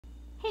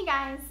Hey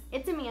guys,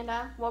 it's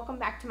Amanda. Welcome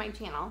back to my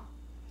channel.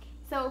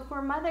 So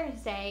for Mother's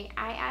Day,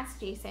 I asked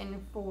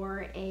Jason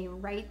for a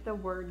Write the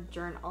Word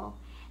journal,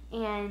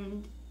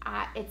 and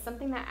it's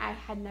something that I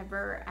had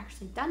never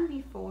actually done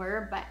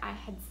before, but I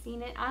had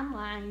seen it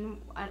online.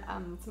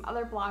 Some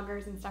other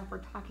bloggers and stuff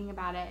were talking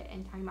about it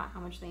and talking about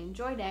how much they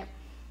enjoyed it,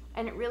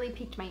 and it really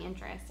piqued my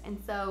interest.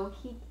 And so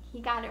he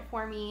got it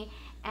for me,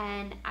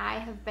 and I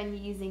have been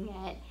using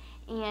it.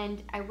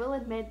 And I will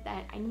admit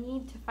that I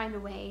need to find a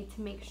way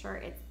to make sure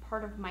it's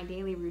part of my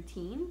daily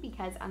routine,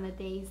 because on the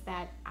days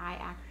that I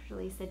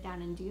actually sit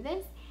down and do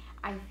this,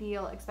 I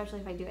feel,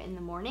 especially if I do it in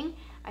the morning,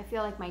 I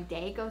feel like my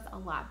day goes a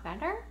lot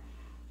better.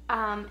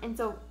 And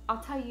so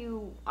I'll tell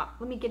you,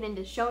 let me get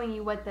into showing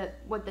you what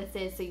this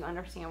is so you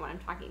understand what I'm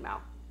talking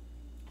about.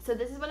 So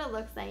this is what it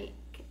looks like.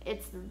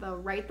 It's the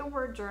Write the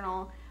Word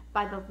journal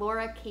by the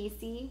Lara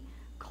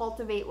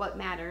Cultivate What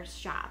Matters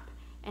shop.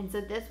 And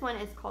so this one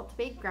is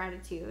Cultivate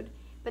Gratitude,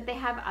 but they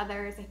have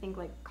others, I think,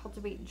 like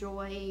Cultivate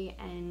Joy,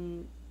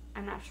 and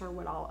I'm not sure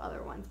what all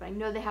other ones, but I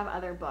know they have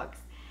other books.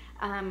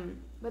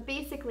 But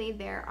basically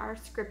there are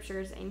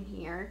scriptures in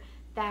here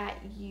that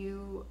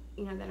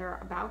that are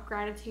about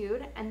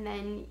gratitude, and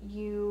then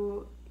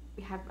you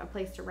have a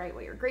place to write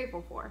what you're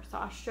grateful for. So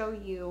I'll show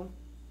you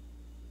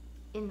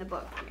in the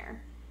book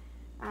here.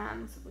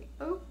 So if we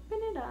open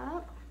it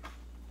up,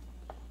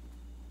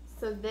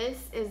 so this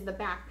is the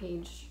back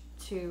page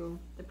to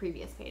the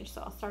previous page.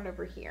 So I'll start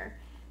over here.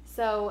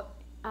 So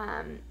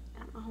I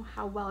don't know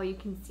how well you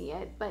can see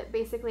it, but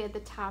basically at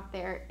the top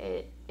there,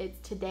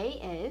 it's today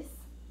is,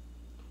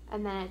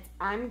 and then it's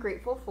I'm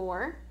grateful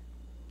for,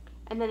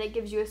 and then it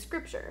gives you a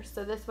scripture.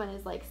 So this one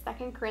is like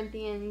 2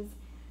 Corinthians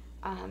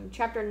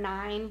chapter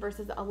 9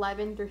 verses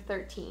 11 through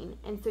 13.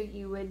 And so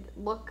you would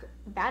look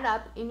that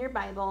up in your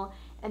Bible,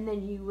 and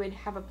then you would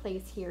have a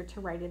place here to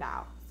write it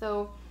out.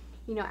 So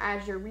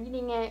as you're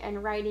reading it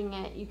and writing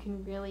it, you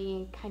can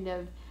really kind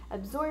of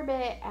absorb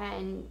it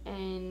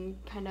and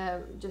kind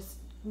of just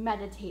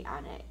meditate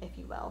on it, if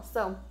you will.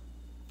 So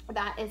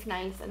that is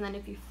nice. And then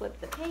if you flip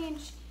the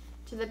page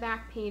to the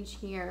back page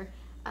here,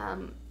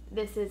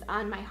 this is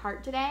on my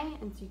heart today,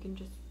 and so you can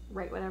just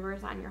write whatever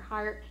is on your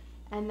heart,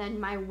 and then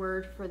my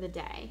word for the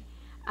day.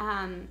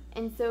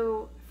 And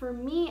so for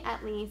me,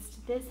 at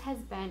least, this has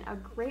been a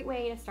great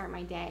way to start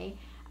my day.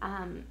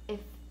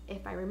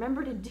 If I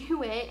remember to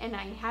do it and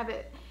I have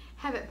it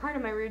part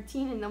of my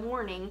routine in the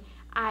morning,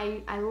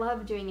 I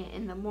love doing it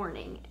in the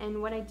morning.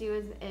 And what I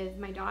do is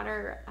my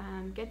daughter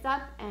gets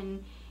up,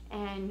 and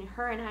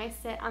her and I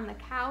sit on the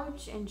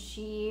couch, and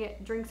she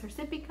drinks her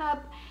sippy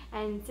cup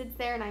and sits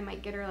there, and I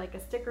might get her like a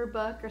sticker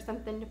book or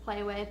something to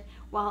play with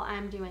while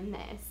I'm doing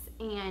this.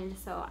 And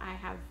so I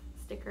have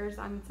stickers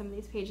on some of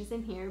these pages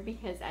in here,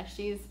 because as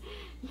she's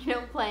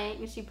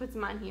playing, she puts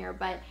them on here.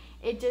 But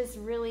it just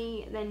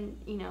really then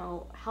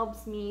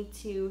helps me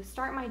to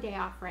start my day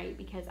off right,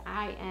 because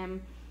I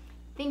am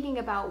thinking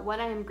about what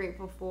I am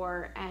grateful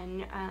for,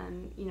 and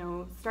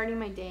starting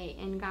my day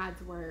in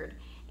God's word.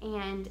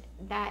 And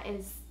that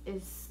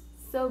is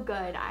so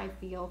good, I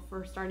feel,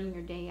 for starting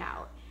your day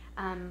out.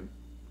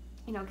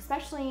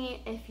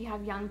 Especially if you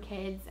have young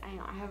kids.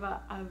 I have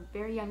a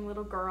very young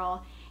little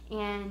girl,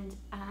 and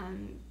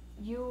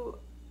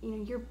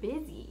you're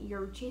busy,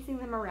 you're chasing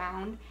them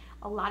around.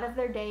 A lot of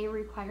their day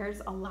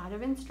requires a lot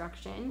of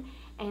instruction,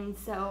 and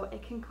so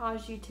it can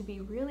cause you to be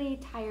really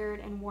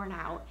tired and worn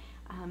out.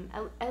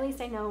 At least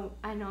I know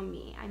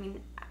me. I mean,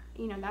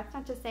 that's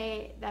not to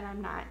say that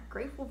I'm not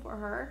grateful for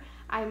her.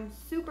 I'm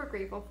super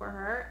grateful for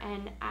her,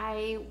 and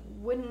I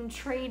wouldn't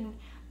trade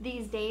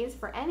these days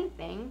for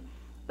anything,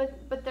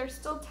 but they're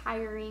still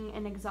tiring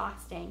and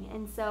exhausting.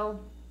 And so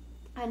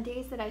on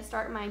days that I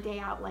start my day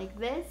out like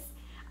this,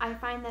 I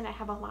find that I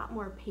have a lot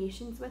more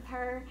patience with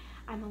her.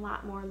 I'm a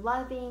lot more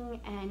loving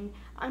and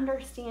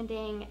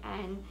understanding,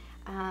 and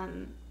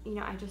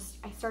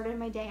I started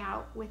my day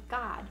out with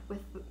God,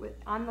 with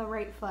on the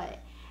right foot.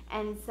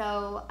 And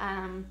so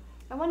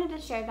I wanted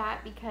to share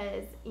that,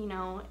 because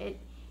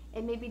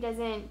it maybe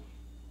doesn't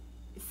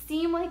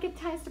seem like it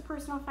ties to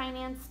personal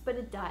finance, but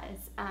it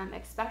does.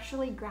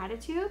 Especially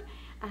gratitude,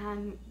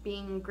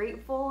 being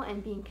grateful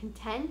and being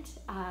content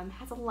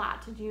has a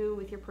lot to do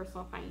with your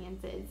personal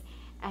finances.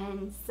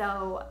 And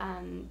so,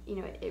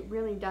 it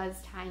really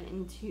does tie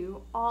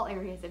into all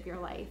areas of your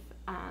life,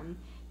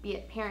 be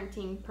it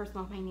parenting,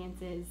 personal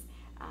finances,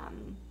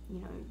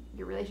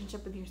 your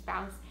relationship with your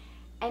spouse,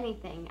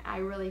 anything. I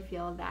really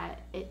feel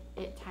that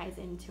it ties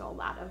into a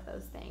lot of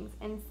those things.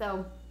 And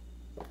so,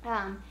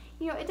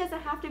 it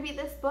doesn't have to be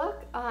this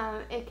book.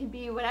 It could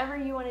be whatever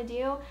you want to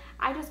do.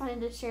 I just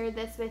wanted to share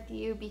this with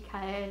you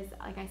because,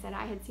 like I said,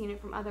 I had seen it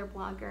from other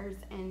bloggers,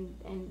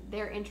 and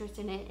their interest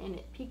in it, and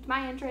it piqued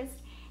my interest,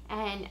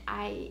 and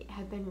I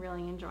have been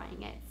really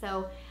enjoying it.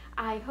 So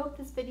I hope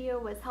this video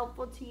was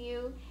helpful to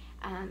you.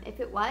 If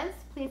it was,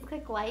 please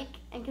click like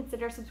and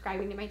consider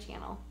subscribing to my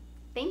channel.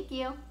 Thank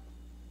you.